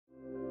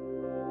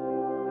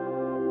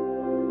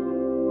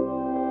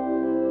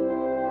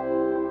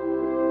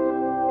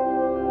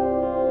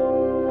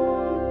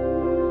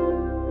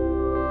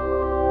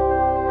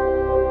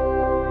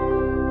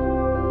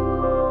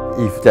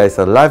If there is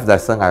a life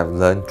lesson I've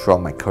learned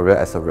throughout my career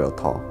as a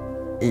realtor,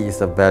 it is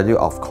the value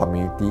of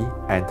community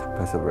and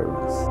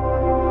perseverance.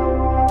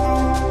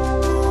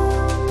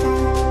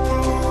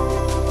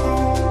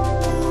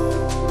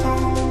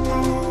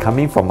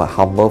 Coming from a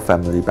humble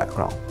family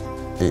background,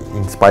 it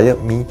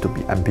inspired me to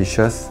be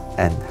ambitious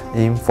and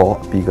aim for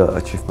bigger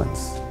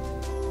achievements.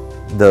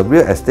 The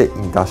real estate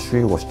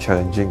industry was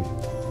challenging,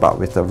 but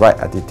with the right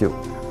attitude,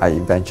 I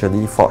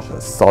eventually forged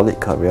a solid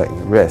career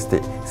in real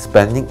estate,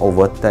 spanning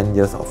over 10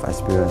 years of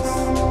experience.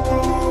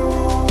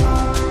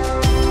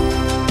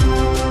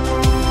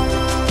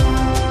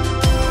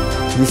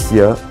 This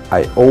year,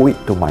 I owe it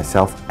to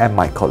myself and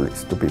my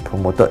colleagues to be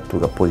promoted to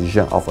the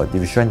position of a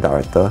division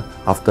director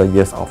after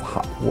years of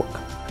hard work.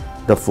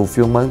 The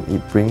fulfillment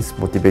it brings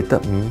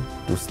motivated me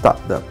to start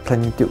the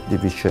Plenitude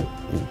Division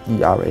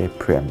in ERA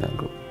Preeminent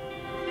Group.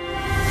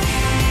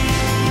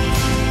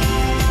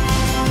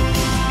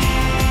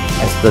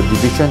 As the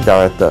division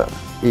director,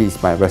 it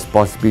is my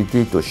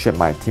responsibility to shape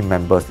my team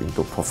members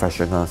into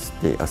professionals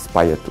they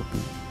aspire to be.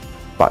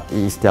 But it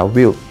is their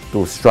will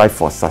to strive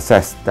for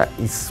success that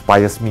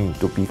inspires me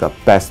to be the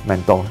best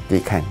mentor they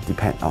can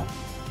depend on.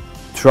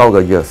 Throughout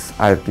the years,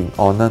 I have been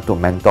honored to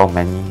mentor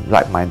many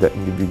like-minded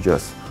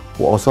individuals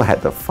who also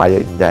had the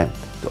fire in them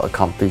to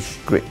accomplish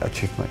great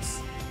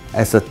achievements.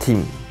 As a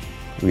team,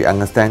 we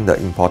understand the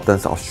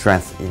importance of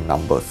strength in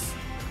numbers.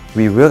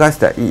 We realize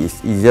that it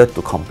is easier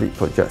to complete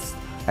projects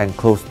and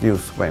close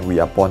deals when we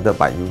are bonded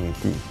by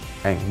unity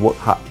and work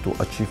hard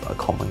to achieve a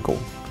common goal.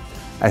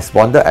 As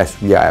bonded as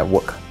we are at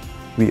work,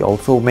 we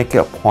also make it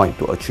a point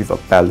to achieve a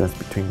balance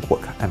between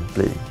work and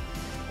play.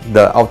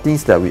 The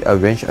outings that we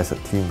arrange as a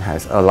team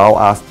has allowed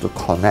us to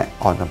connect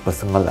on a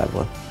personal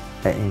level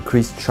and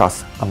increase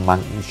trust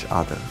among each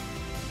other.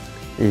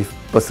 If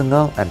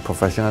personal and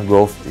professional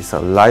growth is a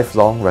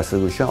lifelong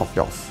resolution of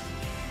yours,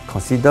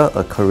 consider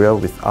a career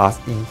with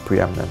us in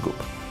Preeminent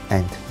Group,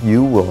 and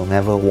you will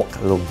never walk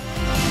alone.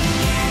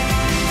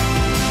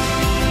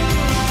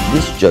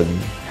 This journey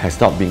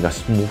has not been a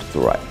smooth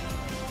ride,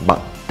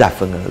 but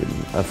definitely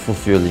a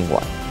fulfilling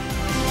one.